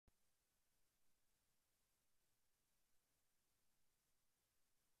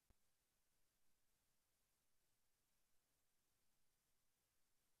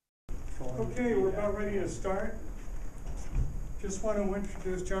Okay, we're about ready to start. Just want to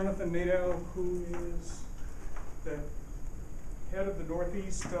introduce Jonathan Nadeau, who is the head of the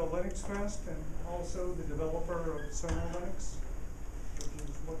Northeast Linux Fest and also the developer of Sonar Linux, which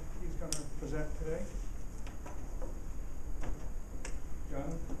is what he's going to present today.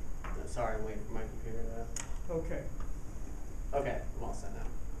 Jonathan? Sorry, I'm waiting for my computer to... Okay. Okay, I'm all set now.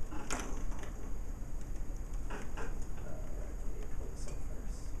 Let me pull this up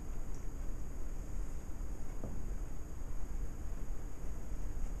first.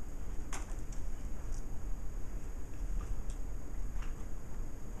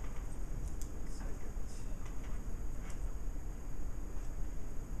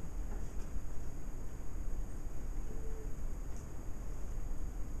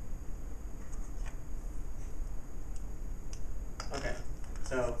 Okay,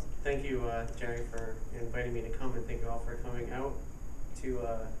 so thank you, Jerry, for inviting me to come, and thank you all for coming out to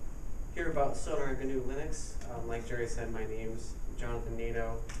hear about Sonar GNU Linux. Like Jerry said, my name's Jonathan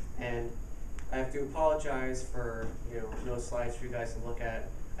Nadeau, and I have to apologize for no slides for you guys to look at.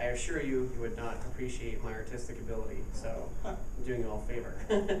 I assure you, you would not appreciate my artistic ability, so I'm doing you all a favor.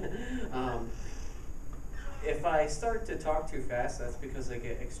 If I start to talk too fast, that's because I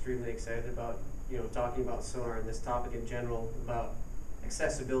get extremely excited about talking about Sonar and this topic in general, about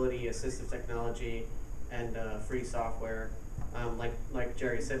accessibility, assistive technology, and free software. Like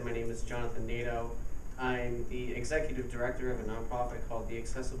Jerry said, my name is Jonathan Nadeau. I'm the executive director of a nonprofit called the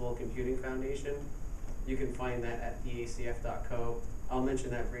Accessible Computing Foundation. You can find that at theacf.co. I'll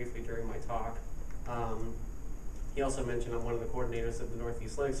mention that briefly during my talk. He also mentioned I'm one of the coordinators of the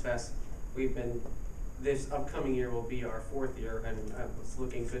Northeast Linux Fest. This upcoming year will be our 4th year, and it's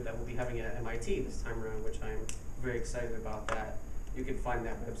looking good that we'll be having it at MIT this time around, which I'm very excited about that. You can find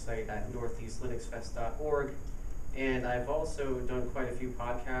that website at northeastlinuxfest.org. And I've also done quite a few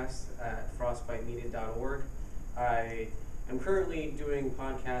podcasts at frostbitemedia.org. I am currently doing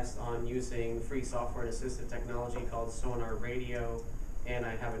podcasts on using free software and assistive technology called Sonar Radio, and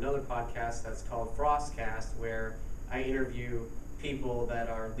I have another podcast that's called Frostcast, where I interview people that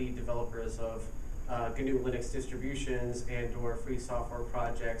are lead developers of GNU Linux distributions and or free software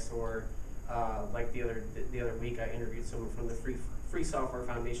projects, or like the other week I interviewed someone from the Free Software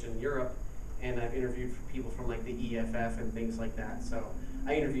Foundation in Europe, and I've interviewed people from like the EFF and things like that. So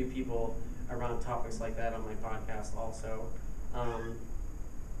I interview people around topics like that on my podcast also.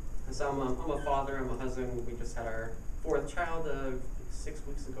 So I'm a father, I'm a husband. We just had our 4th child 6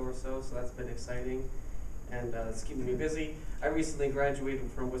 weeks ago or so that's been exciting. And it's keeping me busy. I recently graduated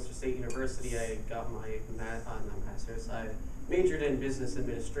from Worcester State University. I got my master's. I majored in business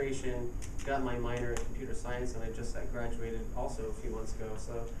administration, got my minor in computer science, and I just graduated also a few months ago.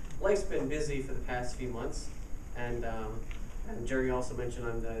 So life's been busy for the past few months. And Jerry also mentioned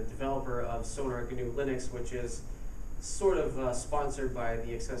I'm the developer of Sonar GNU Linux, which is sort of sponsored by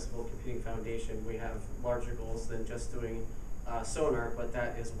the Accessible Computing Foundation. We have larger goals than just doing Sonar, but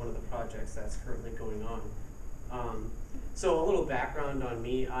that is one of the projects that's currently going on. So a little background on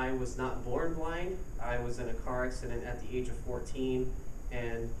me: I was not born blind. I was in a car accident at the age of 14,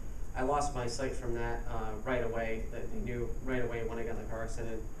 and I lost my sight from that right away. They knew right away when I got in the car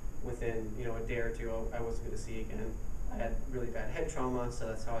accident. Within a day or two, I wasn't going to see again. I had really bad head trauma, so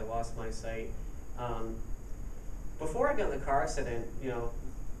that's how I lost my sight. Before I got in the car accident,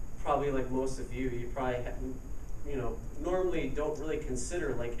 probably like most of you, you probably normally don't really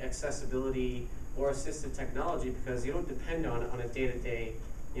consider like accessibility or assistive technology because you don't depend on it on a day-to-day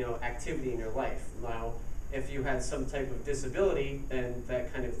activity in your life. Now, if you had some type of disability, then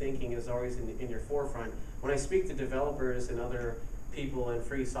that kind of thinking is always in your forefront. When I speak to developers and other people in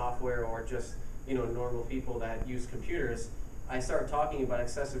free software, or just normal people that use computers, I start talking about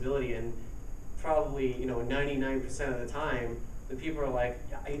accessibility, and probably 99% of the time the people are like,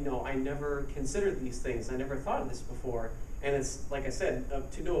 I never considered these things. I never thought of this before. And it's, like I said,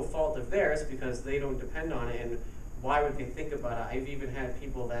 to no fault of theirs, because they don't depend on it, and why would they think about it? I've even had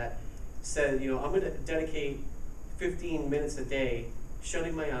people that said, I'm going to dedicate 15 minutes a day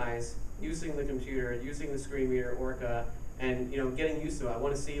shutting my eyes, using the computer, using the screen reader, Orca, and getting used to it. I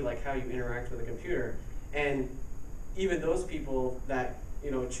want to see like how you interact with a computer. And even those people that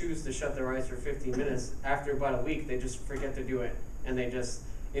choose to shut their eyes for 15 minutes, after about a week, they just forget to do it. And they just,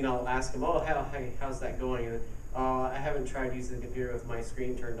 ask them, how's that going? And I haven't tried using the computer with my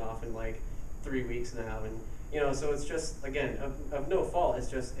screen turned off in like 3 weeks now. And, so it's just, again, of no fault. It's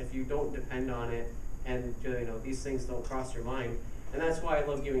just if you don't depend on it, and, these things don't cross your mind. And that's why I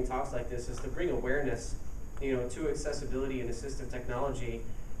love giving talks like this, is to bring awareness, to accessibility and assistive technology,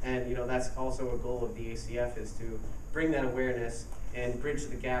 And that's also a goal of the ACF, is to bring that awareness and bridge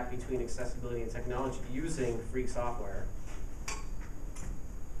the gap between accessibility and technology using free software.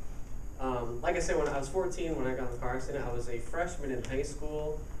 Like I said, when I was 14, when I got in a car accident, I was a freshman in high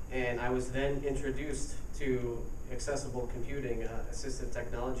school, and I was then introduced to accessible computing, assistive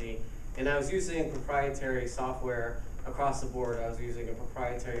technology, and I was using proprietary software across the board. I was using a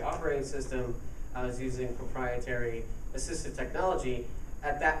proprietary operating system. I was using proprietary assistive technology.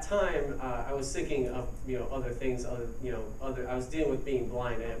 At that time, I was thinking of other things. I was dealing with being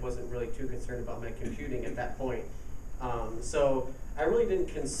blind, and I wasn't really too concerned about my computing at that point. So I really didn't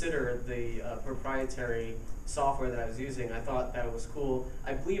consider the proprietary software that I was using. I thought that it was cool.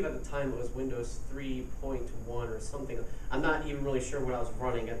 I believe at the time it was Windows 3.1 or something. I'm not even really sure what I was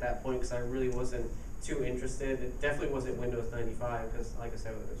running at that point, because I really wasn't too interested. It definitely wasn't Windows 95, because like I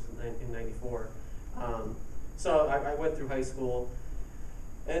said, it was in 94. So I went through high school,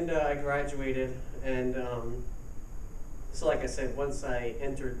 and I graduated, and so like I said, once I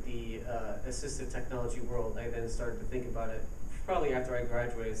entered the assistive technology world, I then started to think about it. Probably after I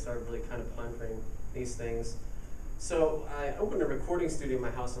graduated, I started really kind of pondering these things. So I opened a recording studio in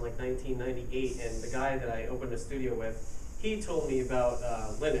my house in like 1998, and the guy that I opened a studio with, he told me about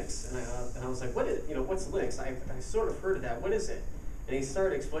Linux, and I was like, what's Linux? I sort of heard of that. What is it? And he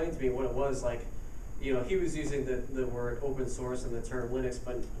started explaining to me what it was. Like, he was using the word open source and the term Linux,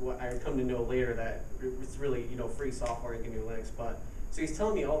 but what I come to know later that it's really free software in GNU Linux. But so he's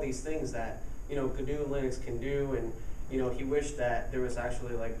telling me all these things that GNU Linux can do, and he wished that there was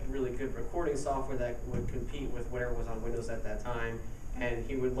actually like really good recording software that would compete with whatever was on Windows at that time, and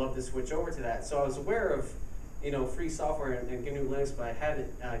he would love to switch over to that. So I was aware of free software in GNU Linux, but I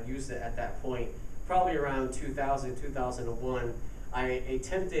hadn't used it at that point. Probably around 2000, 2001. I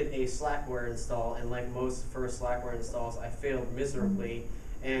attempted a Slackware install, and like most first Slackware installs, I failed miserably,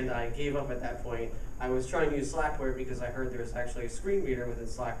 and I gave up at that point. I was trying to use Slackware because I heard there was actually a screen reader within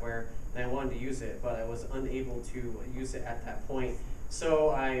Slackware, and I wanted to use it, but I was unable to use it at that point. So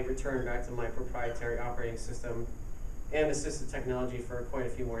I returned back to my proprietary operating system and assistive technology for quite a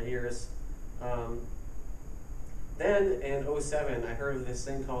few more years. Then in 2007, I heard of this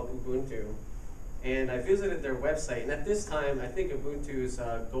thing called Ubuntu. And I visited their website, and at this time, I think Ubuntu's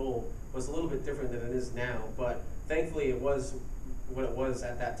goal was a little bit different than it is now, but thankfully it was what it was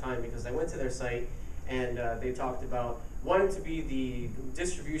at that time, because I went to their site, and they talked about wanting to be the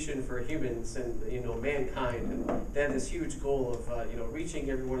distribution for humans and mankind, and they had this huge goal of reaching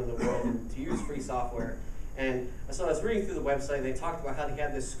everyone in the world and to use free software. And so I was reading through the website, and they talked about how they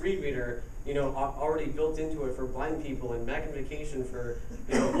had this screen reader already built into it for blind people, and magnification for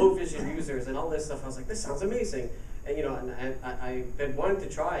low vision users, and all this stuff. I was like, this sounds amazing. And I've been wanting to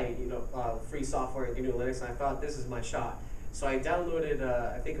try free software in GNU Linux, and I thought this is my shot. So I downloaded,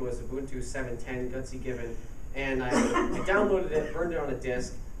 I think it was Ubuntu 7.10 Gutsy Given, and I downloaded it, burned it on a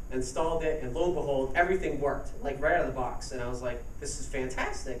disk, installed it, and lo and behold, everything worked, like right out of the box. And I was like, this is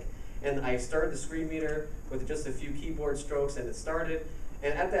fantastic. And I started the screen reader with just a few keyboard strokes, and it started.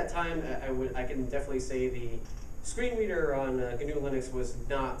 And at that time, I can definitely say the screen reader on GNU Linux was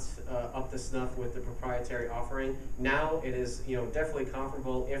not up to snuff with the proprietary offering. Now it is, definitely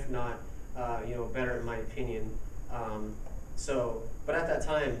comparable, if not, better in my opinion. But at that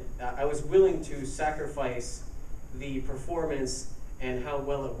time, I was willing to sacrifice the performance and how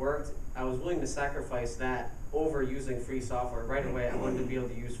well it worked. I was willing to sacrifice that over using free software. Right away, I wanted to be able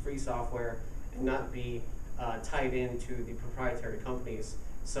to use free software and not be tied into the proprietary companies.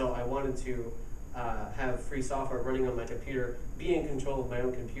 So I wanted to have free software running on my computer, be in control of my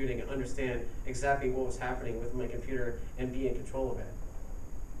own computing, and understand exactly what was happening with my computer and be in control of it.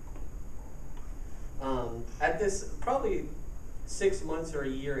 At this, probably 6 months or a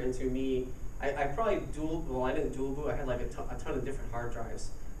year into me, I probably I didn't dual boot, I had like a ton of different hard drives.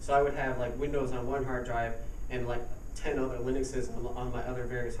 So I would have like Windows on one hard drive and like 10 other Linuxes on my other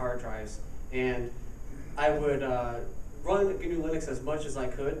various hard drives. And I would run GNU Linux as much as I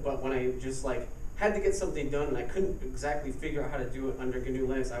could, but when I just like had to get something done and I couldn't exactly figure out how to do it under GNU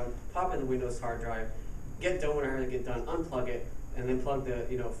Linux, I would pop in the Windows hard drive, get done when I had to get done, unplug it, and then plug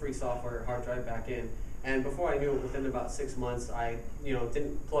the free software hard drive back in. And before I knew it, within about 6 months, I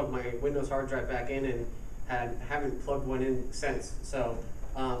didn't plug my Windows hard drive back in and haven't plugged one in since. So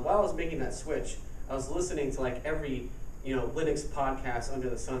while I was making that switch, I was listening to like every Linux podcast under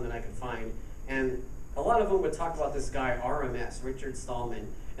the sun that I could find, and a lot of them would talk about this guy RMS, Richard Stallman,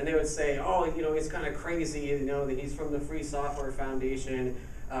 and they would say, oh, he's kind of crazy, that he's from the Free Software Foundation.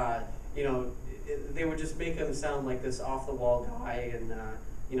 They would just make him sound like this off-the-wall guy, and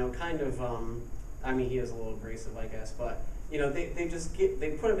kind of, I mean, he is a little abrasive, I guess, but you know,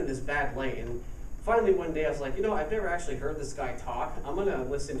 they put him in this bad light. And finally one day I was like, you know, I've never actually heard this guy talk. I'm gonna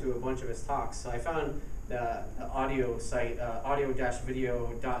listen to a bunch of his talks. So I found the audio site,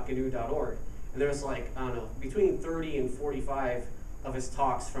 audio-video.gnu.org, and there was like, I don't know, between 30 and 45 of his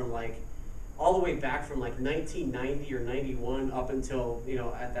talks from like all the way back from like 1990 or 91 up until, you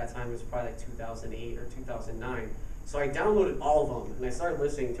know, at that time it was probably like 2008 or 2009. So I downloaded all of them and I started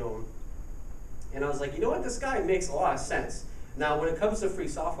listening to them. And I was like, you know what, this guy makes a lot of sense. Now, when it comes to free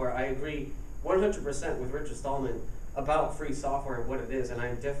software, I agree 100% with Richard Stallman about free software and what it is, and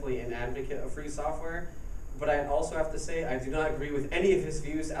I'm definitely an advocate of free software. But I also have to say, I do not agree with any of his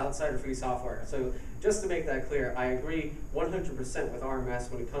views outside of free software. So just to make that clear, I agree 100% with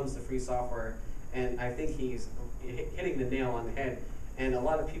RMS when it comes to free software, and I think he's hitting the nail on the head. And a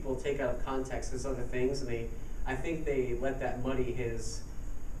lot of people take out of context his other things, and I think they let that muddy his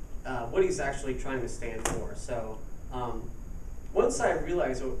what he's actually trying to stand for. So once I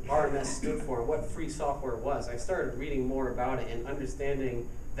realized what RMS stood for, what free software was, I started reading more about it and understanding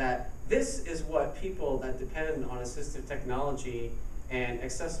that this is what people that depend on assistive technology and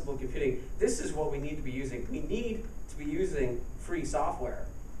accessible computing, this is what we need to be using. We need to be using free software.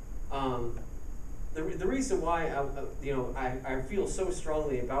 The reason why I feel so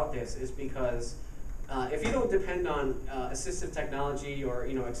strongly about this is because if you don't depend on assistive technology or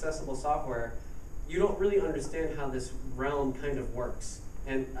accessible software, you don't really understand how this realm kind of works.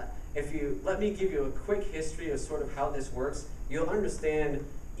 And if you let me give you a quick history of sort of how this works, you'll understand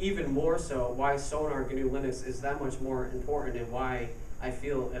even more so why Sonar GNU Linux is that much more important and why I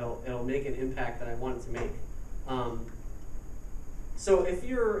feel it'll make an impact that I want it to make. So if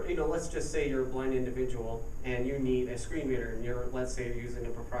you're, let's just say you're a blind individual and you need a screen reader, and let's say you're using a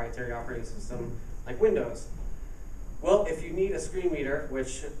proprietary operating system like Windows. Well, if you need a screen reader,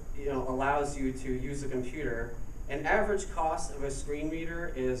 which allows you to use a computer, an average cost of a screen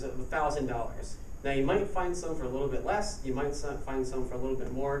reader is $1,000. Now you might find some for a little bit less, you might find some for a little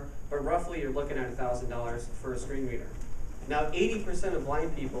bit more, but roughly you're looking at $1,000 for a screen reader. Now 80% of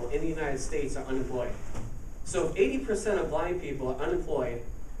blind people in the United States are unemployed. So if 80% of blind people are unemployed,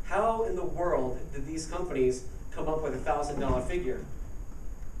 how in the world did these companies come up with a $1,000 figure?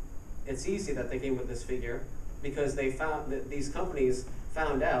 It's easy that they came with this figure because they found that these companies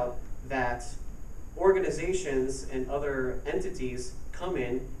found out that organizations and other entities come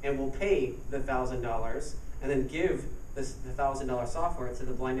in and will pay the $1,000 and then give the $1,000 software to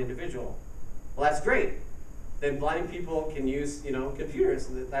the blind individual. Well, that's great. Then blind people can use computers.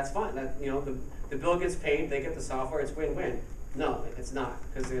 That's fine. That the bill gets paid, they get the software. It's win-win. No, it's not,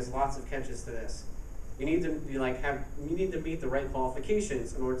 because there's lots of catches to this. You need to you need to meet the right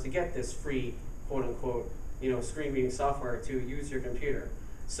qualifications in order to get this free, quote unquote, screen reading software to use your computer.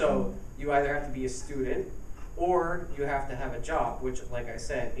 So you either have to be a student or you have to have a job, which, like I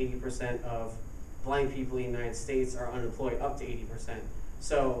said, 80% of blind people in the United States are unemployed, up to 80%.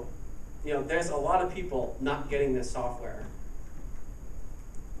 So, there's a lot of people not getting this software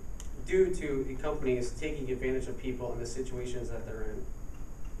due to companies taking advantage of people in the situations that they're in.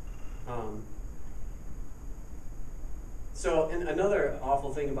 And another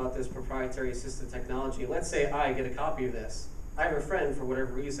awful thing about this proprietary assistive technology, let's say I get a copy of this. I have a friend, for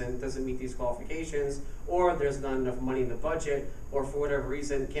whatever reason, doesn't meet these qualifications, or there's not enough money in the budget, or for whatever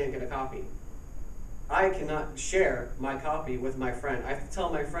reason, can't get a copy. I cannot share my copy with my friend. I have to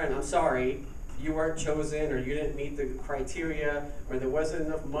tell my friend, I'm sorry, you weren't chosen, or you didn't meet the criteria, or there wasn't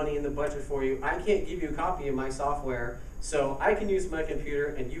enough money in the budget for you. I can't give you a copy of my software, so I can use my computer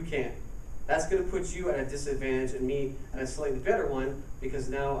and you can't. That's going to put you at a disadvantage and me at a slightly better one, because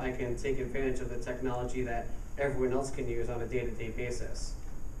now I can take advantage of the technology that everyone else can use on a day-to-day basis.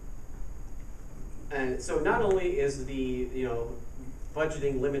 And so not only is the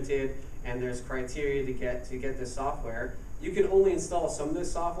budgeting limited and there's criteria to get this software, you can only install some of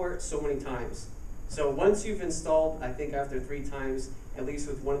this software so many times. So once you've installed, I think after 3 times, at least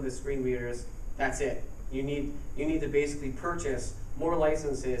with one of the screen readers, that's it. You need to basically purchase more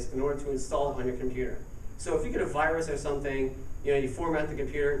licenses in order to install it on your computer. So if you get a virus or something, you format the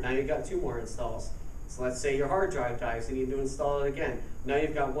computer, now you've got 2 more installs. So let's say your hard drive dies, you need to install it again. Now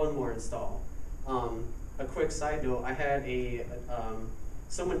you've got 1 more install. A quick side note, I had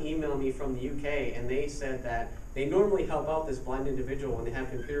someone email me from the UK, and they said that they normally help out this blind individual when they have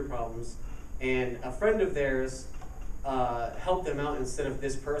computer problems, and a friend of theirs helped them out instead of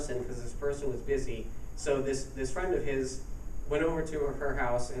this person because this person was busy. So this friend of his went over to her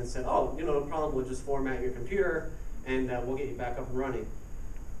house and said, oh, no problem, we'll just format your computer and we'll get you back up and running.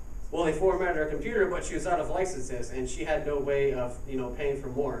 Well, they formatted her computer, but she was out of licenses and she had no way of paying for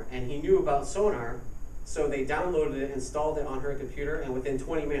more. And he knew about Sonar, So they downloaded it, installed it on her computer, and within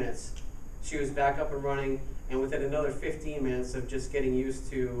 20 minutes, she was back up and running, and within another 15 minutes of just getting used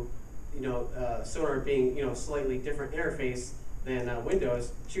to, Sonar being, slightly different interface than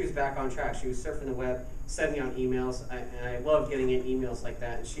Windows, she was back on track. She was surfing the web, sending out emails, and I loved getting in emails like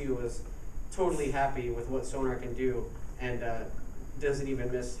that, and she was totally happy with what Sonar can do, and doesn't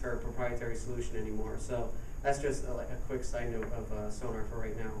even miss her proprietary solution anymore. So that's just like a quick side note of Sonar for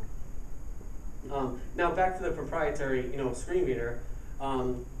right now. Now back to the proprietary, screen reader.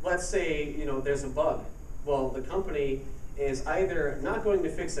 Let's say there's a bug. Well, the company is either not going to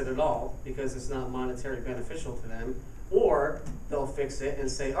fix it at all because it's not monetarily beneficial to them, or they'll fix it and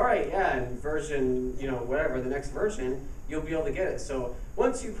say, all right, yeah, in version, whatever, the next version, you'll be able to get it. So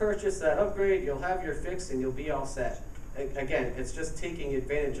once you purchase that upgrade, you'll have your fix and you'll be all set. Again, it's just taking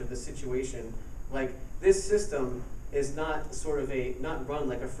advantage of the situation. Like, this system is not not run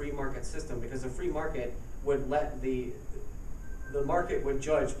like a free market system, because a free market would let the market would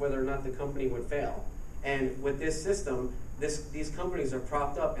judge whether or not the company would fail. And with this system, these companies are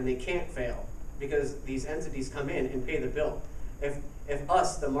propped up and they can't fail because these entities come in and pay the bill. If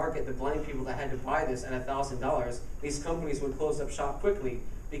us, the market, the blind people that had to buy this at $1,000, these companies would close up shop quickly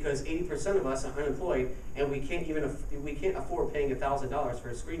because 80% of us are unemployed and we can't afford paying $1,000 for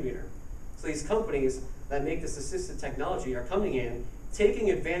a screen reader. So these companies that make this assistive technology are coming in, taking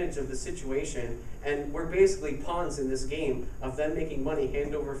advantage of the situation, and we're basically pawns in this game of them making money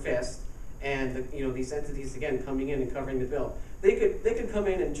hand over fist, and these entities again coming in and covering the bill. They could come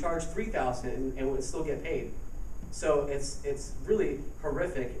in and charge $3,000 and would still get paid. So it's really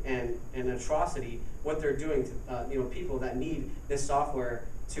horrific and an atrocity what they're doing to people that need this software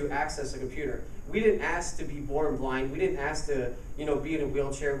to access a computer. We didn't ask to be born blind. We didn't ask to be in a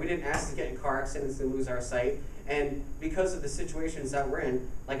wheelchair. We didn't ask to get in car accidents and lose our sight. And because of the situations that we're in,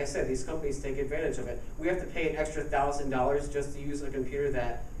 like I said, these companies take advantage of it. We have to pay an extra $1,000 just to use a computer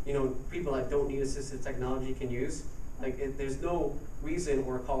that people that don't need assistive technology can use. There's no reason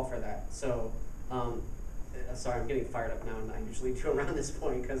or call for that. So, sorry, I'm getting fired up now, and I usually do around this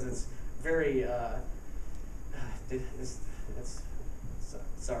point because it's very,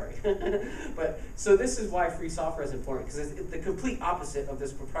 sorry. But so this is why free software is important, because it's the complete opposite of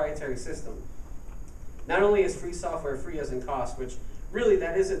this proprietary system. Not only is free software free as in cost, which really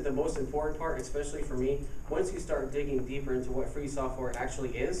that isn't the most important part, especially for me. Once you start digging deeper into what free software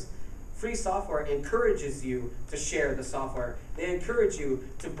actually is, free software encourages you to share the software. They encourage you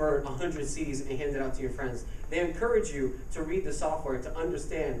to burn 100 CDs and hand it out to your friends. They encourage you to read the software to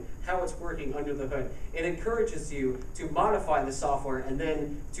understand how it's working under the hood. It encourages you to modify the software and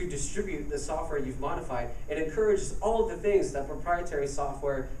then to distribute the software you've modified. It encourages all of the things that proprietary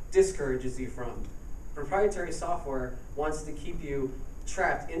software discourages you from. Proprietary software wants to keep you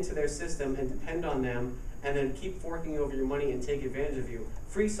trapped into their system and depend on them, and then keep forking over your money and take advantage of you.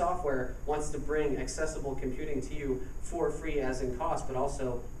 Free software wants to bring accessible computing to you for free as in cost, but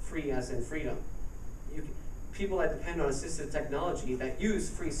also free as in freedom. People that depend on assistive technology that use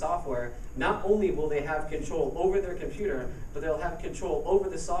free software, not only will they have control over their computer, but they'll have control over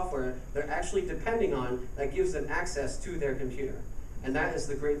the software they're actually depending on that gives them access to their computer. And that is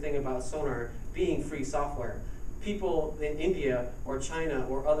the great thing about Sonar being free software. People in India or China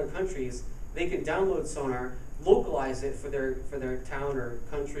or other countries, they can download Sonar, localize it for their town or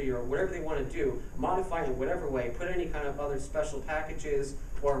country or whatever they want to do, modify it in whatever way, put any kind of other special packages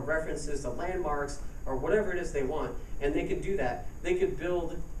or references to landmarks or whatever it is they want, and they can do that. They could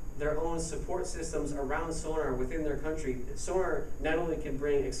build their own support systems around Sonar within their country. Sonar not only can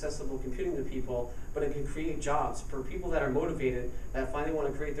bring accessible computing to people, but it can create jobs for people that are motivated, that finally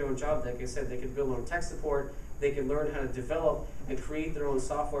want to create their own job. Like I said, they can build their own tech support, they can learn how to develop and create their own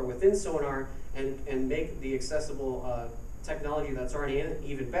software within Sonar and make the accessible technology that's already in it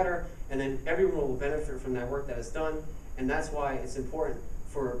even better, and then everyone will benefit from that work that is done. And that's why it's important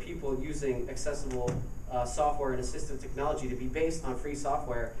for people using accessible software and assistive technology to be based on free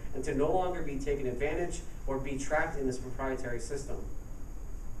software and to no longer be taken advantage or be trapped in this proprietary system.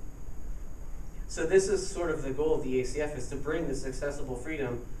 So this is sort of the goal of the ACF, is to bring this accessible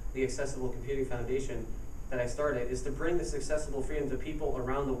freedom, the Accessible Computing Foundation that I started, is to bring this accessible freedom to people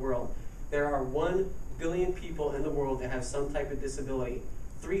around the world. There are 1 billion people in the world that have some type of disability,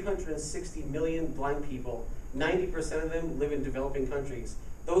 360 million blind people, 90% of them live in developing countries.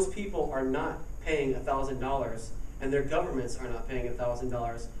 Those people are not paying $1,000, and their governments are not paying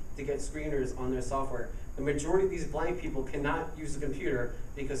 $1,000 to get screeners on their software. The majority of these blind people cannot use a computer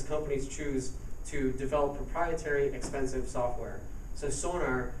because companies choose to develop proprietary, expensive software. So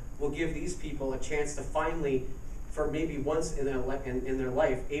Sonar will give these people a chance to finally for maybe once in their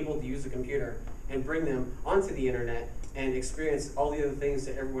life able to use a computer and bring them onto the internet and experience all the other things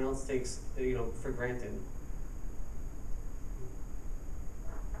that everyone else takes for granted.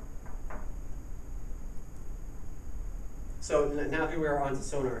 So now here we are on to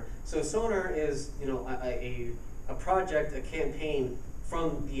Sonar. So Sonar is a project, a campaign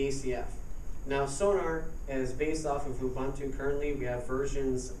from the ACF. Now Sonar is based off of Ubuntu. Currently we have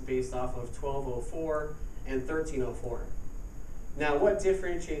versions based off of 12.04 and 13.04. Now what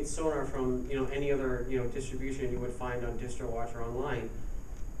differentiates Sonar from any other distribution you would find on DistroWatch or online?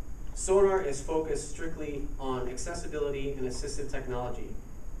 Sonar is focused strictly on accessibility and assistive technology.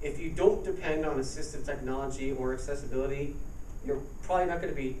 If you don't depend on assistive technology or accessibility, you're probably not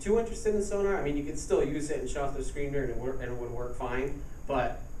going to be too interested in Sonar. I mean, you could still use it and shut off the screen reader and it would work fine,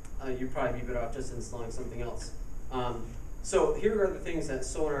 but you'd probably be better off just installing something else. So here are the things that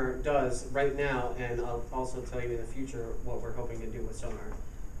Sonar does right now, and I'll also tell you in the future what we're hoping to do with Sonar.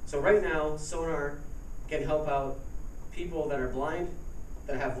 So right now, Sonar can help out people that are blind,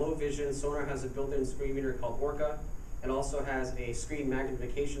 that have low vision. Sonar has a built-in screen reader called Orca. It also has a screen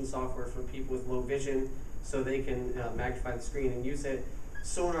magnification software for people with low vision, so they can magnify the screen and use it.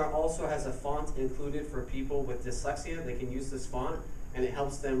 Sonar also has a font included for people with dyslexia. They can use this font, and it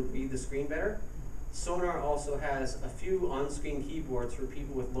helps them read the screen better. Sonar also has a few on-screen keyboards for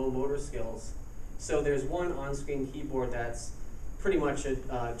people with low motor skills. So there's one on-screen keyboard that's pretty much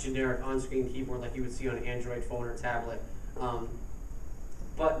a generic on-screen keyboard like you would see on an Android phone or tablet.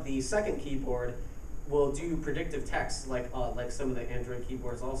 But the second keyboard will do predictive text like some of the Android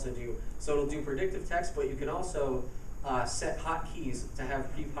keyboards also do. So it'll do predictive text, but you can also set hotkeys to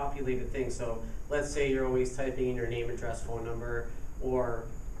have pre-populated things. So let's say you're always typing in your name, address, phone number, or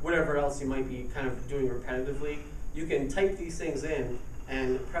whatever else you might be kind of doing repetitively. You can type these things in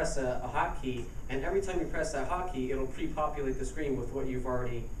and press a hotkey, and every time you press that hotkey, it'll pre-populate the screen with what you've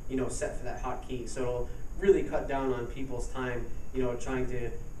already set for that hotkey. So it'll really cut down on people's time trying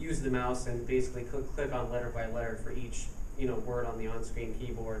to use the mouse and basically click on letter by letter for each word on the on-screen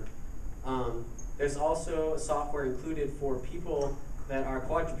keyboard. There's also software included for people that are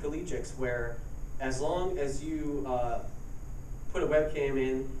quadriplegics, where as long as you put a webcam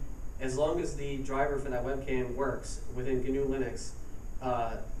in, as long as the driver for that webcam works within GNU Linux,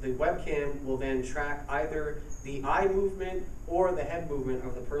 the webcam will then track either the eye movement or the head movement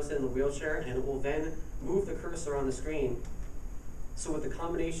of the person in the wheelchair, and it will then move the cursor on the screen. So with the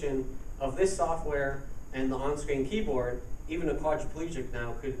combination of this software and the on-screen keyboard, even a quadriplegic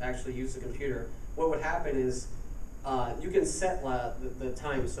now could actually use the computer. What would happen is you can set the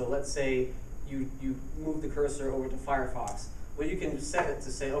time. So let's say you move the cursor over to Firefox. Well, you can set it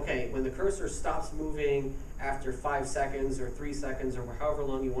to say, okay, when the cursor stops moving after 5 seconds or 3 seconds or however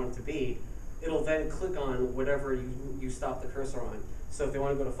long you want it to be, it'll then click on whatever you stop the cursor on. So if they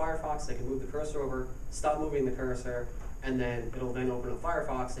want to go to Firefox, they can move the cursor over, stop moving the cursor, and then it'll then open up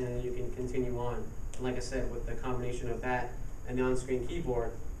Firefox, and then you can continue on. And like I said, with the combination of that and the on-screen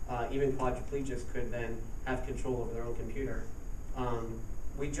keyboard, even quadriplegics could then have control over their own computer.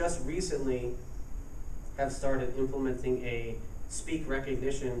 We just recently have started implementing a speak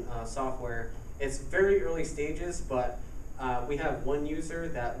recognition software. It's very early stages, but we have one user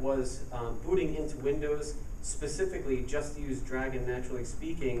that was booting into Windows specifically just to use Dragon Naturally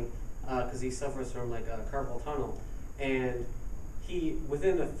Speaking because he suffers from like a carpal tunnel. And he,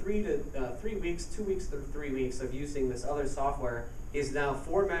 within 2 weeks to 3 weeks of using this other software, is now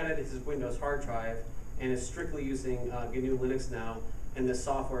formatted his Windows hard drive and is strictly using GNU Linux now and this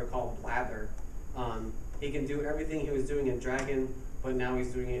software called Blather. He can do everything he was doing in Dragon, but now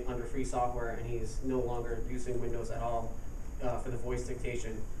he's doing it under free software, and he's no longer using Windows at all for the voice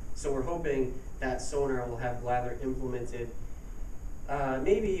dictation. So we're hoping that Sonar will have Blather implemented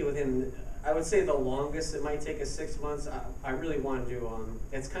maybe within, I would say the longest it might take is 6 months. I really want to do,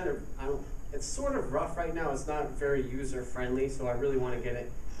 it's kind of, it's sort of rough right now. It's not very user friendly, so I really want to get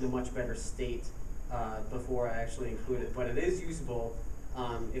it in a much better state before I actually include it. But it is usable.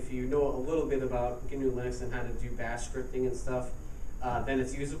 If you know a little bit about GNU Linux and how to do bash scripting and stuff, then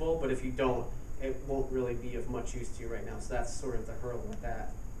it's usable. But if you don't, it won't really be of much use to you right now. So that's sort of the hurdle with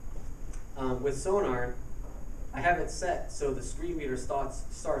that. With Sonar, I have it set so the screen reader starts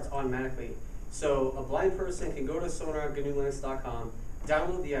automatically. So a blind person can go to sonargnulinux.com,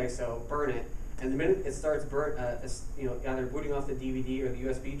 download the ISO, burn it, and the minute it starts either booting off the DVD or the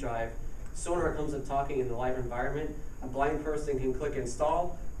USB drive, Sonar comes up talking in the live environment. A blind person can click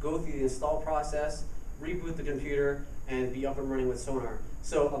install, go through the install process, reboot the computer, and be up and running with Sonar.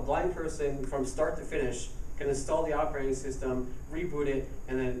 So a blind person from start to finish can install the operating system, reboot it,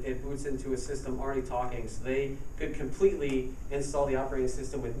 and then it boots into a system already talking. So they could completely install the operating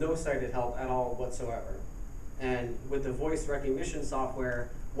system with no sighted help at all whatsoever. And with the voice recognition software,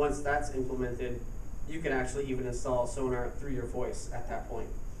 once that's implemented, you can actually even install Sonar through your voice at that point.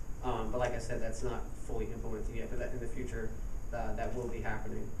 But like I said, that's not fully implemented yet, but that in the future, that will be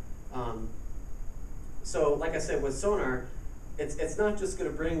happening. So like I said, with Sonar, it's not just going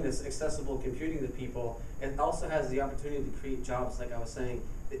to bring this accessible computing to people, it also has the opportunity to create jobs, like I was saying.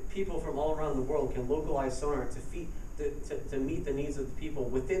 That people from all around the world can localize Sonar to meet the needs of the people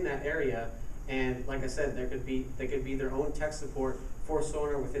within that area. And like I said, they could be their own tech support for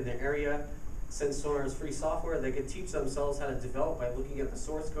Sonar within their area. Since Sonar is free software, they could teach themselves how to develop by looking at the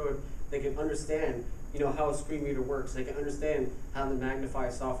source code. They can understand, how a screen reader works. They can understand how the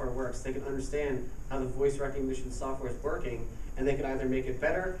Magnify software works. They can understand how the voice recognition software is working, and they can either make it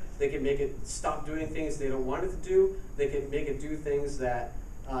better, they can make it stop doing things they don't want it to do, they can make it do things that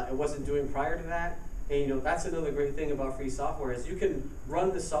it wasn't doing prior to that. And that's another great thing about free software is you can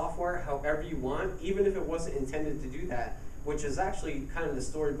run the software however you want, even if it wasn't intended to do that, which is actually kind of the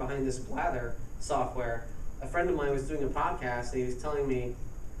story behind this Blather software. A friend of mine was doing a podcast, and he was telling me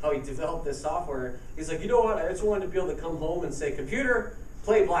how he developed this software. He's like, you know what, I just wanted to be able to come home and say, computer,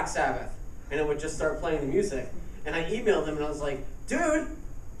 play Black Sabbath, and it would just start playing the music. And I emailed him, and I was like, dude,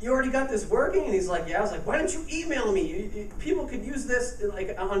 you already got this working? And he's like, yeah. I was like, why didn't you email me? People could use this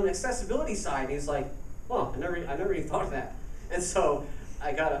like on the accessibility side. And he's like, well, I never even thought of that. And so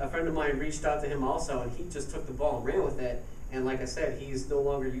I got a friend of mine reached out to him also, and he just took the ball and ran with it. And like I said, he's no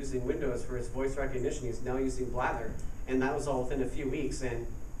longer using Windows for his voice recognition. He's now using Blather. And that was all within a few weeks. And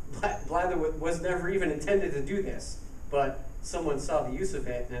Blather was never even intended to do this, but someone saw the use of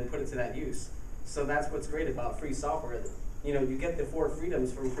it and put it to that use. So that's what's great about free software. You get the 4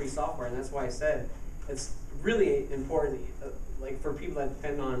 freedoms from free software, and that's why I said it's really important, like for people that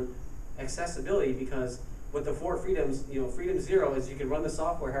depend on accessibility, because with the 4 freedoms, freedom 0 is you can run the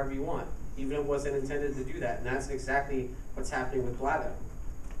software however you want, even if it wasn't intended to do that, and that's exactly what's happening with Blather.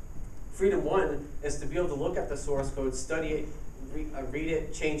 Freedom 1 is to be able to look at the source code, study it, read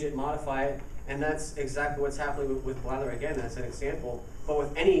it, change it, modify it, and that's exactly what's happening with Blather again as an example. But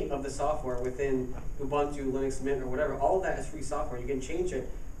with any of the software within Ubuntu, Linux, Mint, or whatever, all of that is free software. You can change it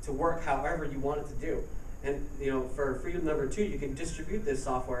to work however you want it to do. And for freedom number 2, you can distribute this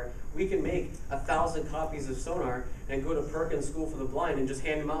software. We can make 1,000 copies of Sonar and go to Perkins School for the Blind and just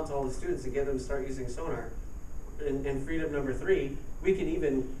hand them out to all the students and get them to start using Sonar. And freedom number 3, we can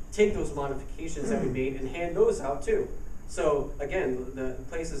even take those modifications that we made and hand those out too. So again, the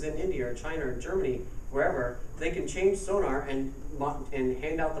places in India or China or Germany, wherever, they can change Sonar and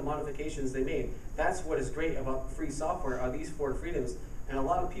hand out the modifications they made. That's what is great about free software, are these 4 freedoms. And a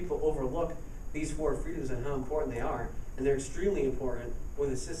lot of people overlook these 4 freedoms and how important they are. And they're extremely important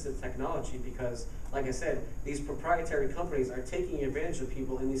with assistive technology because, like I said, these proprietary companies are taking advantage of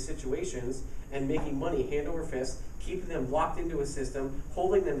people in these situations and making money hand over fist, keeping them locked into a system,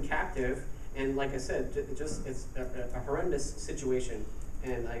 holding them captive. And like I said, it's a horrendous situation,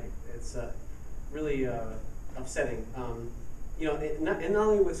 and it's really upsetting. And not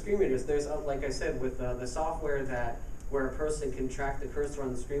only with screen readers, there's like I said, with the software where a person can track the cursor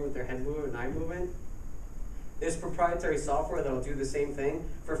on the screen with their head movement and eye movement. There's proprietary software that'll do the same thing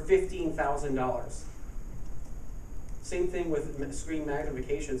for $15,000. Same thing with screen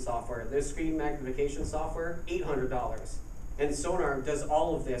magnification software. There's screen magnification software, $800. And Sonar does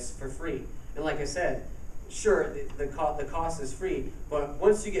all of this for free. And like I said, sure, the cost is free, but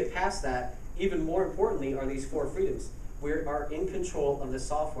once you get past that, even more importantly are these 4 freedoms. We are in control of the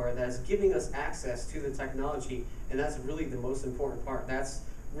software that is giving us access to the technology, and that's really the most important part. That's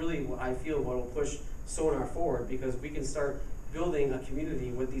really what I feel what will push Sonar forward, because we can start building a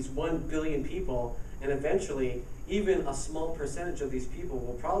community with these 1 billion people, and eventually even a small percentage of these people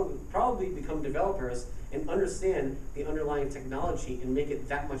will probably become developers and understand the underlying technology and make it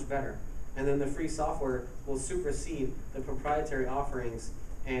that much better. And then the free software will supersede the proprietary offerings.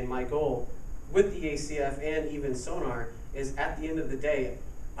 And my goal with the ACF and even Sonar is, at the end of the day,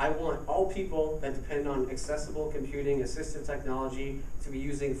 I want all people that depend on accessible computing, assistive technology, to be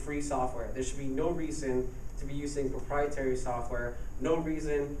using free software. There should be no reason to be using proprietary software, no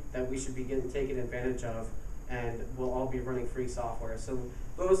reason that we should be taken advantage of, and we'll all be running free software. So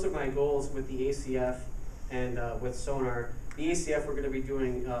those are my goals with the ACF and with Sonar. The ACF, we're going to be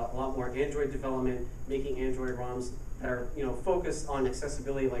doing a lot more Android development, making Android ROMs that are focused on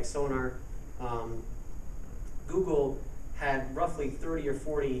accessibility like Sonar. Google had roughly 30 or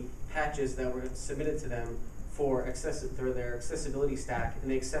 40 patches that were submitted to them for their accessibility stack,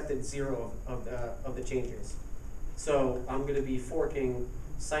 and they accepted 0 of the changes. So I'm going to be forking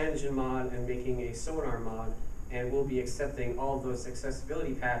CyanogenMod and making a Sonar mod, and we'll be accepting all of those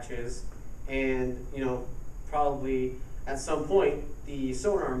accessibility patches. And probably at some point, the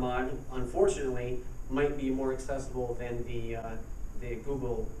Sonar mod, unfortunately, might be more accessible than the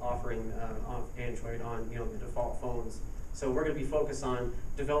Google offering of Android on the default phones. So we're going to be focused on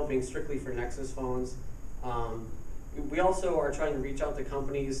developing strictly for Nexus phones. We also are trying to reach out to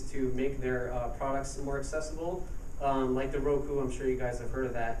companies to make their products more accessible, like the Roku. I'm sure you guys have heard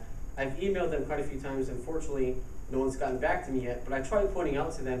of that. I've emailed them quite a few times. Unfortunately, no one's gotten back to me yet, but I tried pointing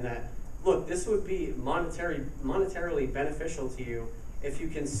out to them that, look, this would be monetarily beneficial to you if you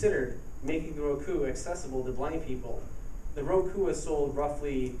considered making the Roku accessible to blind people. The Roku has sold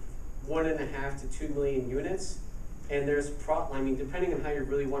roughly 1.5 to 2 million units, and there's depending on how you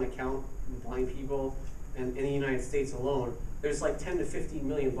really want to count blind people, and in the United States alone, there's like 10 to 15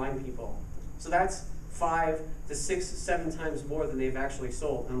 million blind people. So that's 5 to 6, 7 times more than they've actually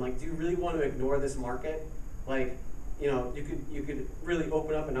sold. And I'm like, do you really want to ignore this market? Like, you could really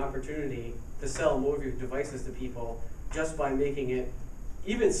open up an opportunity to sell more of your devices to people just by making it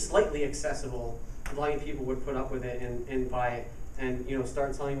even slightly accessible. Blind people would put up with it and buy it, and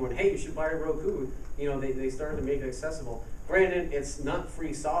start telling everyone, hey, you should buy a Roku. They started to make it accessible. Granted, it's not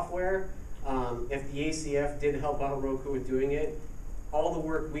free software. If the ACF did help out Roku with doing it, all the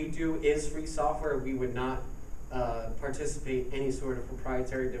work we do is free software. We would not participate in any sort of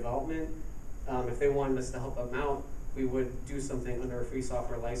proprietary development. If they wanted us to help them out, we would do something under a free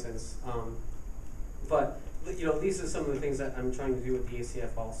software license. But these are some of the things that I'm trying to do with the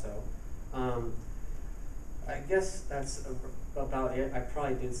ACF also. I guess that's about it. I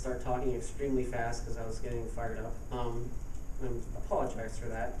probably did start talking extremely fast because I was getting fired up. I apologize for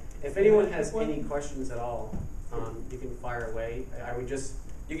that. If anyone has any questions at all, you can fire away.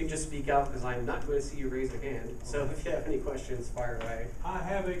 You can just speak out because I'm not going to see you raise your hand. So if you have any questions, fire away. I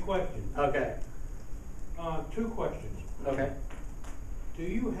have a question. Okay. 2 questions. Okay. Do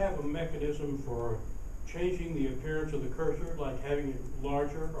you have a mechanism for changing the appearance of the cursor, like having it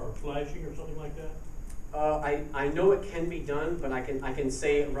larger or flashing or something like that? I know it can be done, but I can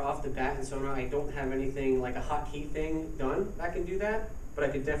say right off the bat in Sonar, I don't have anything like a hotkey thing done that can do that, but I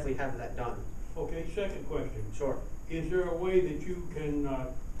could definitely have that done. Okay, second question. Sure. Is there a way that you can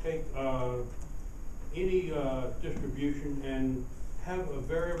take any distribution and have a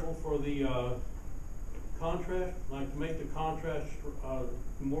variable for the contrast, like to make the contrast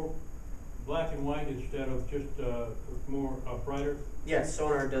more black and white instead of just more brighter? Yes,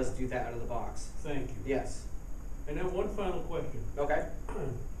 Sonar does do that out of the box. Thank you. Yes. And then one final question. Okay.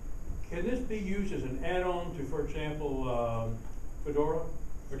 Can this be used as an add-on to, for example, Fedora?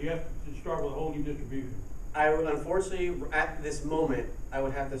 Or do you have to start with a whole new distribution? I would, unfortunately, at this moment, I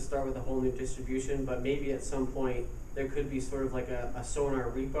would have to start with a whole new distribution, but maybe at some point there could be sort of like a Sonar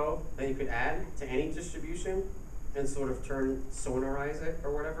repo that you could add to any distribution and sort of sonarize it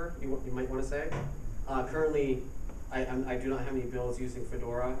or whatever you might want to say. Currently, I do not have any builds using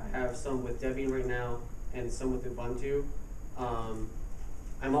Fedora. I have some with Debian right now and some with Ubuntu.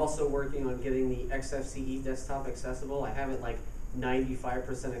 I'm also working on getting the XFCE desktop accessible. I have it like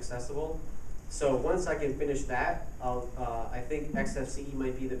 95% accessible. So once I can finish that, I think XFCE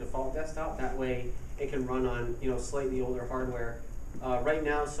might be the default desktop. That way it can run on slightly older hardware. Right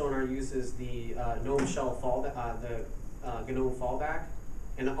now, Sonar uses the GNOME Shell the GNOME fallback,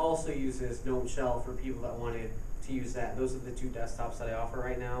 and it also uses GNOME Shell for people that wanted to use that. Those are the 2 desktops that I offer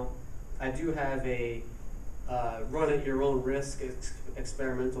right now. I do have a run at your own risk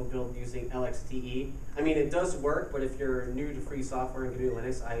experimental build using LXDE. I mean, it does work, but if you're new to free software and GNU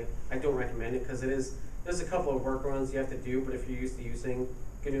Linux, I don't recommend it because there's a couple of workarounds you have to do, but if you're used to using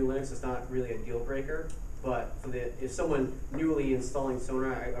GNU Linux, it's not really a deal breaker. But if someone newly installing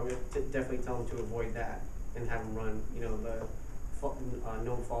Sonar, I would definitely tell them to avoid that and have them run, the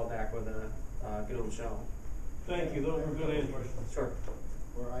GNOME fallback or the GNOME Shell. Thank you. Those were good answers. Sure.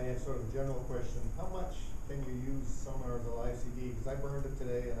 Where I have sort of a general question, how much can you use Sonar as a live CD? Because I burned it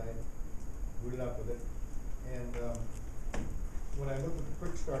today and I booted up with it. And when I looked at the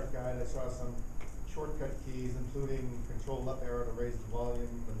quick start guide, I saw some shortcut keys, including control up arrow to raise the volume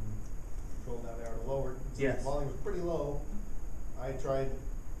and control down arrow to lower it. Since Yes. the volume was pretty low, I tried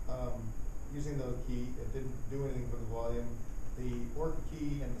using the key. It didn't do anything for the volume. The Orca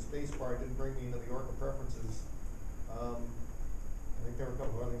key and the space bar didn't bring me into the Orca preferences. I think there were a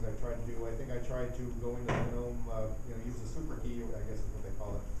couple of other things I tried to do. I think I tried to go into the GNOME, use the super key, I guess is what they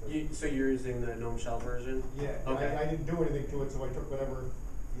call it. So you're using the GNOME shell version? Yeah, Okay. I didn't do anything to it, so I took whatever,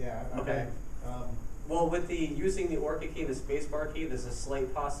 Okay. Well, with using the Orca key, the spacebar key, there's a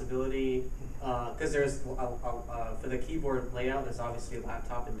slight possibility, because there's, for the keyboard layout, there's obviously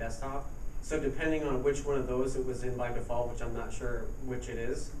laptop and desktop. So depending on which one of those it was in by default, which I'm not sure which it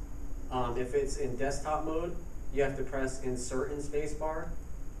is, if it's in desktop mode, you have to press insert in spacebar.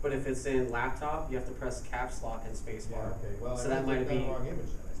 But if it's in laptop, you have to press caps lock in spacebar. Yeah, okay, well, So I that might might have be. the wrong image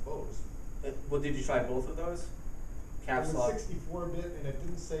then, I suppose. Well, did you try both of those? Caps It lock. was 64-bit, and it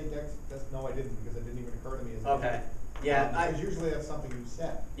didn't say no, I didn't, because it didn't even occur to me as Okay. Yeah. because usually that's something you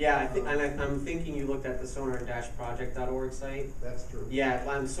set. Yeah, I think, and I'm thinking you looked at the sonar-project.org site. That's true. Yeah,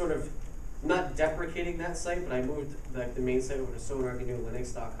 I'm sort of not deprecating that site, but I moved the main site over to Sonar GNU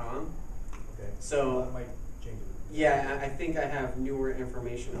Linux.com. Okay. So- That might change it. Yeah, I think I have newer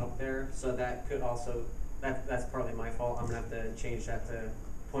information up there, so that could also, that's partly my fault. I'm gonna have to change that to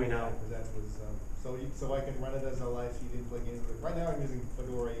point out. Because that was, so I can run it as a live CD and plug into it. Right now I'm using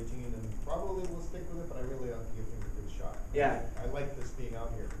Fedora 18 and probably will stick with it, but I really have to give things a good shot. Yeah. I like this being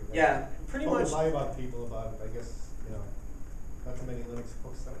out here. because Yeah, pretty I much. lie about people about it, I guess, not too many Linux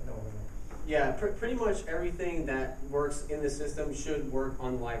folks that I know. Yeah, pretty much everything that works in the system should work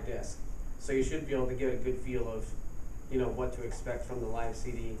on live disk. So you should be able to get a good feel of, what to expect from the live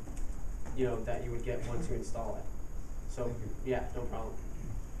CD, that you would get once you install it. So, Thank you. yeah, no problem.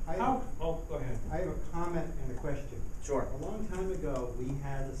 How, go ahead. I have a comment and a question. Sure. A long time ago, we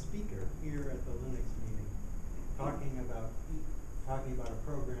had a speaker here at the Linux meeting talking about a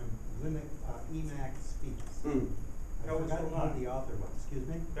program, Linux, Emacs Speaks. Mm. I That was forgot Vermont. who the author was, excuse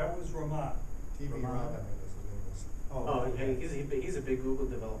me? That was Ramon. TV Ramon. Rock, I think this is English. Oh, okay. yeah, he's a big Google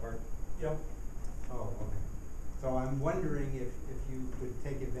developer. Yep. Oh, okay. So I'm wondering if you could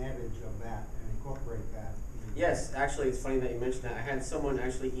take advantage of that and incorporate that. Yes, actually, it's funny that you mentioned that. I had someone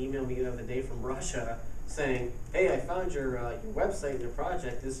actually email me the other day from Russia saying, "Hey, I found your website and your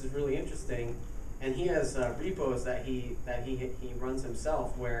project. This is really interesting." And he has repos that he runs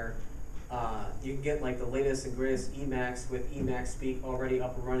himself, where you can get like the latest and greatest Emacs with Emacs Speak already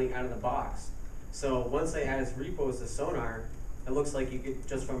up and running out of the box. So once I add his repos to Sonar, it looks like you could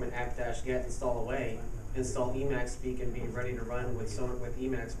just from an apt-get install away, install Emacs Speak and be ready to run with Sonar with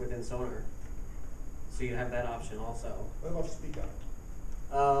Emacs within Sonar. So you have that option also. What about Speak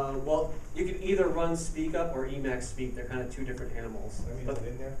Up? Well, you can either run Speak Up or Emacs Speak. They're kind of two different animals. I mean, But is it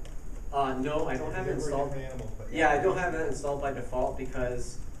in there? no, I don't have it They're very installed. different animals, but Yeah, I don't have that installed by default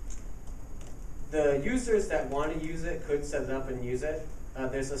because the users that want to use it could set it up and use it.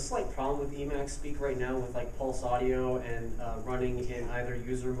 There's a slight problem with Emacs Speak right now with like pulse audio and running in either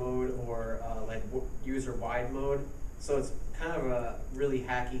user mode or user wide mode. So it's kind of a really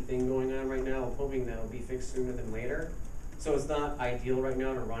hacky thing going on right now. I'm hoping that'll be fixed sooner than later. So it's not ideal right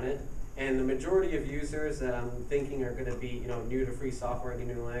now to run it. And the majority of users that I'm thinking are going to be, new to free software and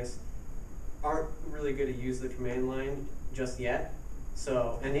GNU Linux aren't really going to use the command line just yet.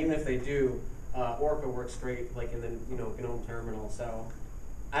 So, and even if they do, Orca works great, like in the GNOME terminal. So,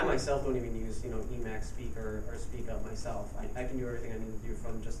 I myself don't even use Emacs Speak or Speak Up myself. I can do everything I need to do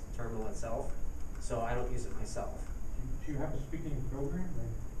from just the terminal itself. So I don't use it myself. Do you have a speaking program?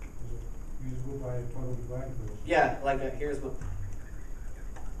 Like, is it usable by a totally blind person? Yeah, like here's what.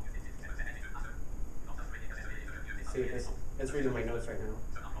 See, it's reading my notes right now.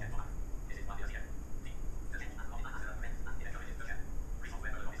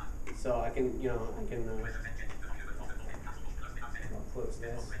 So I can, I'll close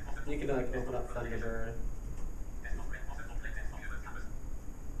this. You can like open up Thunderbird.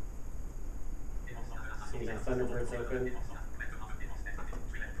 See, now Thunderbird's open.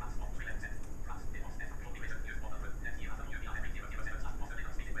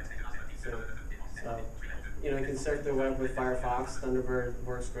 So, you can search the web with Firefox. Thunderbird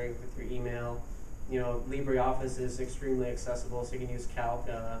works great with your email. LibreOffice is extremely accessible, so you can use Calc,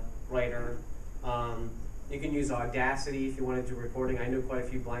 Writer. You can use Audacity if you want to do recording. I know quite a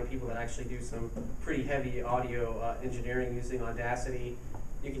few blind people that actually do some pretty heavy audio engineering using Audacity.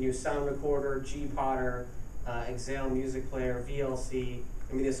 You can use Sound Recorder, G-Potter, Exhale Music Player, VLC.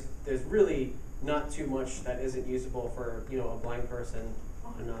 I mean, there's really not too much that isn't usable for a blind person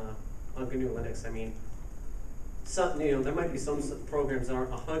on GNU Linux. I mean, there might be some programs that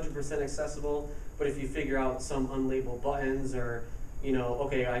aren't 100% accessible, but if you figure out some unlabeled buttons or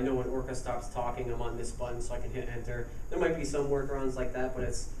okay, I know when Orca stops talking, I'm on this button, so I can hit enter. There might be some workarounds like that, but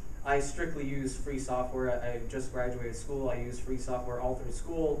I strictly use free software. I just graduated school. I use free software all through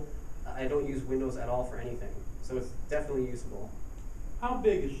school. I don't use Windows at all for anything, so it's definitely usable. How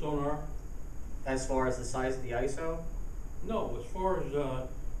big is Sonar? As far as the size of the ISO, No, as far as, to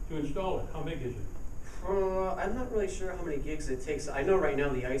install it, how big is it? I'm not really sure how many gigs it takes. I know right now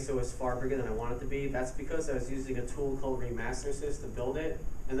the ISO is far bigger than I want it to be. That's because I was using a tool called Remastersys to build it,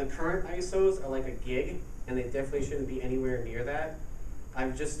 and the current ISOs are like a gig, and they definitely shouldn't be anywhere near that.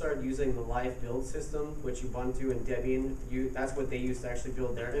 I've just started using the live build system, which Ubuntu and Debian, that's what they use to actually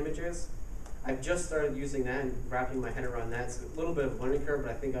build their images. I've just started using that and wrapping my head around that. It's a little bit of a learning curve,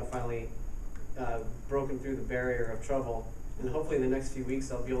 but I think I've finally broken through the barrier of trouble. And hopefully in the next few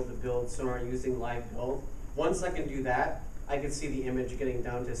weeks I'll be able to build Sonar using live build. Once I can do that, I can see the image getting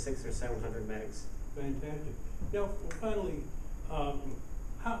down to 600 or 700 megs. Fantastic. Now, finally,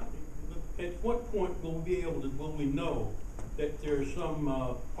 at what point will we know that there's some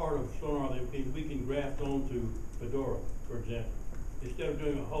part of Sonar that we can graft onto Fedora, for example, instead of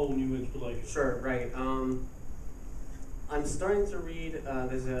doing a whole new installation? Sure, right. I'm starting to read,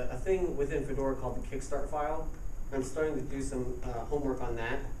 there's a thing within Fedora called the Kickstart file. I'm starting to do some homework on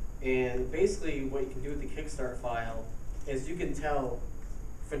that. And basically what you can do with the Kickstart file is you can tell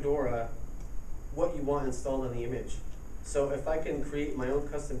Fedora what you want installed on the image. So if I can create my own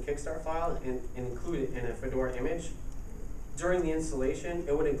custom Kickstart file and include it in a Fedora image, during the installation,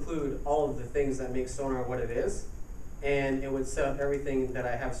 it would include all of the things that make Sonar what it is, and it would set up everything that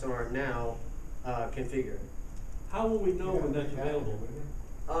I have Sonar now configured. How will we know when that's available?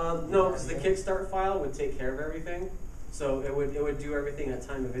 No, because the Kickstart file would take care of everything, so it would do everything at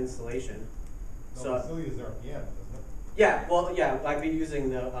time of installation. No, it still uses RPM, doesn't it? Yeah, well, yeah, I'd be using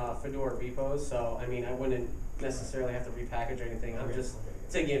the Fedora repos, so I mean, I wouldn't necessarily have to repackage or anything. I'm just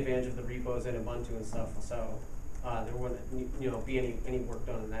taking advantage of the repos in Ubuntu and stuff, so there wouldn't be any work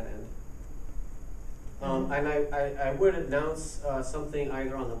done on that end. And I would announce something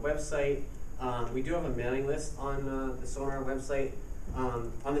either on the website. We do have a mailing list on the Sonar website.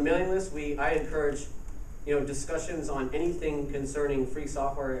 On the mailing list, I encourage discussions on anything concerning free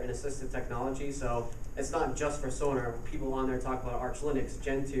software and assistive technology. So it's not just for Sonar. People on there talk about Arch Linux,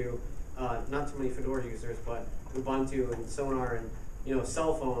 Gentoo, not too many Fedora users, but Ubuntu and Sonar and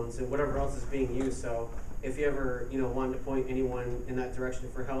cell phones and whatever else is being used. So if you ever wanted to point anyone in that direction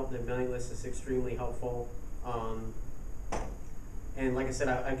for help, the mailing list is extremely helpful. And like I said,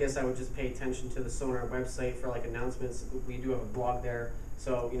 I guess I would just pay attention to the Sonar website for like announcements. We do have a blog there,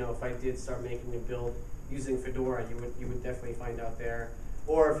 so if I did start making a build using Fedora, you would definitely find out there.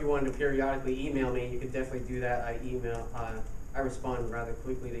 Or if you wanted to periodically email me, you could definitely do that. I respond rather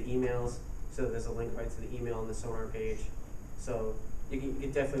quickly to emails, so there's a link right to the email on the Sonar page. So you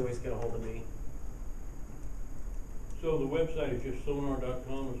can definitely always get a hold of me. So the website is just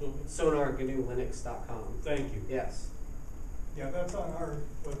sonar.com or something? Sonar GNU Linux.com. Thank you. Yes. Yeah, that's on our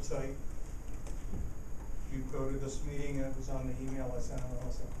website. If you go to this meeting, it was on the email I sent out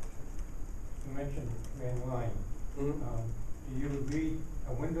also. You mentioned command line. Mm-hmm. Do you read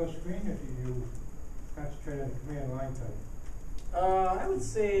a window screen or do you concentrate on the command line type? I would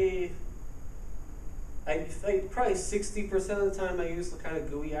say probably 60% of the time I use the kind of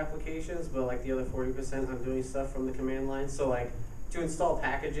GUI applications, but like the other 40% I'm doing stuff from the command line. So like to install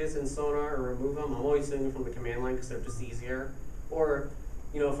packages in Sonar or remove them, I'm always doing it from the command line because they're just easier. Or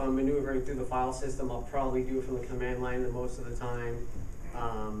if I'm maneuvering through the file system, I'll probably do it from the command line most of the time.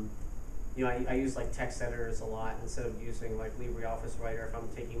 I use like text editors a lot instead of using like LibreOffice Writer if I'm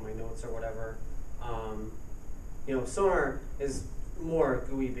taking my notes or whatever. Sonar is more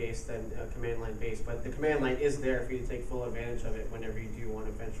GUI based than command line based, but the command line is there for you to take full advantage of it whenever you do want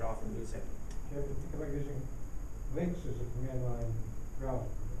to venture off and use it. Do you ever think about using Linux as a command line browser?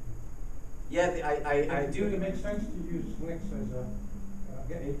 Yeah, I do. Does it make sense to use Linux as a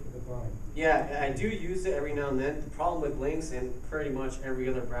aid for the blind? Yeah, I do use it every now and then. The problem with Linux and pretty much every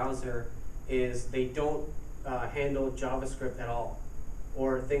other browser is they don't handle JavaScript at all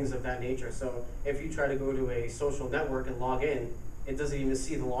or things of that nature. So if you try to go to a social network and log in, it doesn't even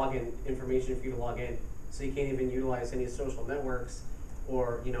see the login information for you to log in. So you can't even utilize any social networks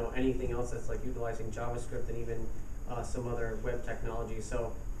or anything else that's like utilizing JavaScript and even some other web technology.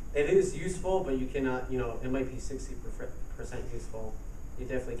 So it is useful, but you cannot, it might be 60% useful. You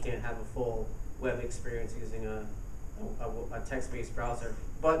definitely can't have a full web experience using a text-based browser.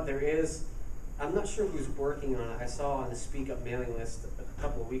 But there is, I'm not sure who's working on it. I saw on the Speak Up mailing list a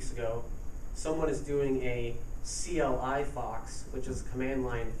couple of weeks ago, someone is doing a CLI Fox, which is a command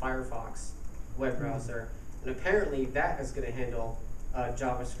line Firefox web browser. And apparently that is going to handle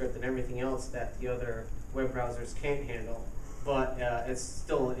JavaScript and everything else that the other web browsers can't handle. But it's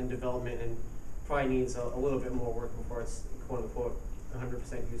still in development and probably needs a little bit more work before it's quote unquote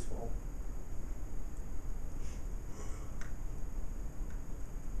 100% useful.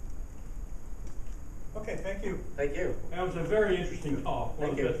 Okay, thank you. Thank you. That was a very interesting talk, one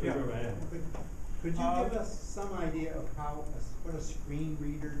of the Thank best you. we've ever had. Could you give us some idea of how, what a screen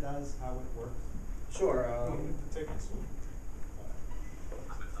reader does, how it works? Sure. Take this.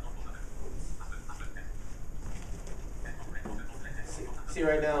 See,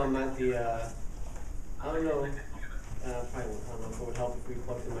 right now I'm at the, I don't know, probably, I don't know if it would help if we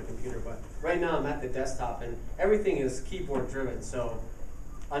plugged in my computer, but right now I'm at the desktop and everything is keyboard driven. So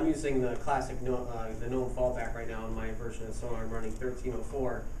I'm using the classic the GNU fallback right now in my version of Sonar. I'm running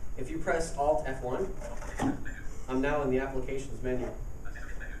 1304. If you press Alt F1, I'm now in the applications menu.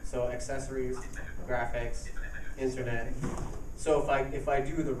 So accessories, graphics, internet. So if I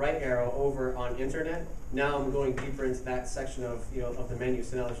do the right arrow over on internet, now I'm going deeper into that section of of the menu.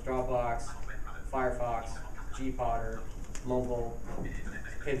 So now there's Dropbox, Firefox, Gpodder, Mobile,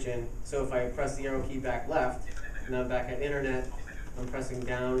 Pigeon. So if I press the arrow key back left, now I'm back at internet. I'm pressing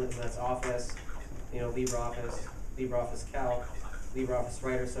down, and that's Office, LibreOffice, LibreOffice Calc, LibreOffice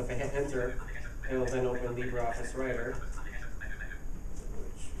Writer. So if I hit enter, it will then open LibreOffice Writer.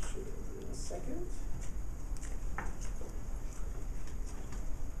 Which should open in a second.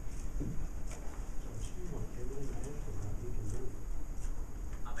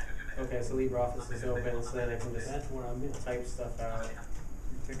 Okay, so LibreOffice is open, so then I can just type stuff out.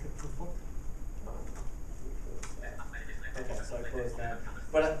 Take it to the book. Okay, so I closed that.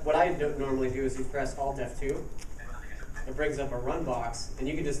 But what I normally do is you press Alt F2. It brings up a run box, and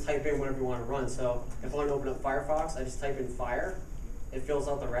you can just type in whatever you want to run. So if I want to open up Firefox, I just type in Fire. It fills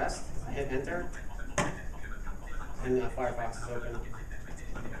out the rest. I hit Enter, and Firefox is open.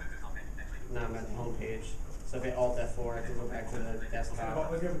 Now I'm at the home page. So if I hit Alt F4, I can go back to the desktop.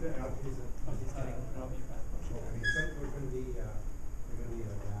 Well, look at that.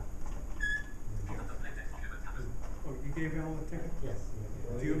 Oh, you gave Al the ticket? Yes.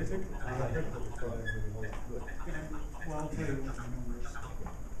 Do you have a ticket? I have a ticket, so I don't really hold it good. Well, I'll tell you what the number is.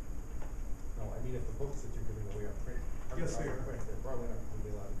 No, I mean, if the books that you're giving away are print, Yes, they are. print, they're probably not gonna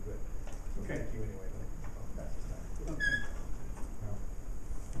be a lot of good. So Okay. thank you anyway, I'll pass this down. Okay.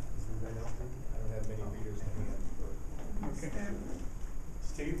 I don't have many readers coming in for. Okay.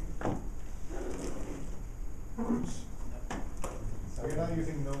 Steve? So you're not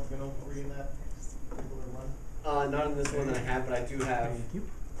using GNU 3 in that particular one? Not in this one that I have, but I do have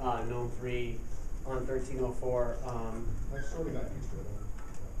GNOME 3 on 1304. I sort of got used to it.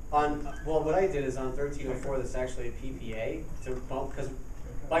 Well, what I did is on 1304, there's actually a PPA to bump, because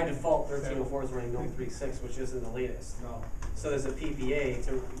by default 1304 is running GNOME 3.6, which isn't the latest. No. So there's a PPA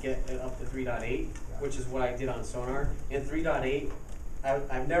to get it up to 3.8, which is what I did on Sonar. And 3.8,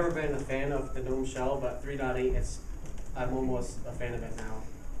 I've never been a fan of the GNOME shell, but 3.8, I'm almost a fan of it now.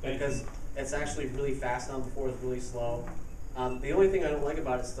 Because it's actually really fast now, before it was really slow. The only thing I don't like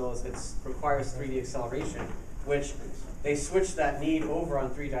about it still is it requires 3D acceleration, which they switched that need over on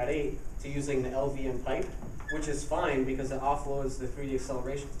 3.8 to using the LVM pipe, which is fine because it offloads the 3D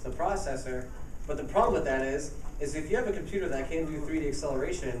acceleration to the processor. But the problem with that is if you have a computer that can do 3D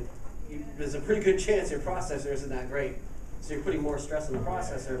acceleration, there's a pretty good chance your processor isn't that great. So you're putting more stress on the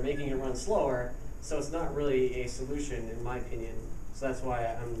processor, making it run slower. So it's not really a solution, in my opinion. So that's why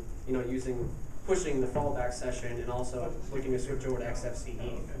I'm, pushing the fallback session and also looking to switch over to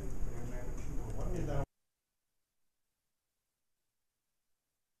XFCE.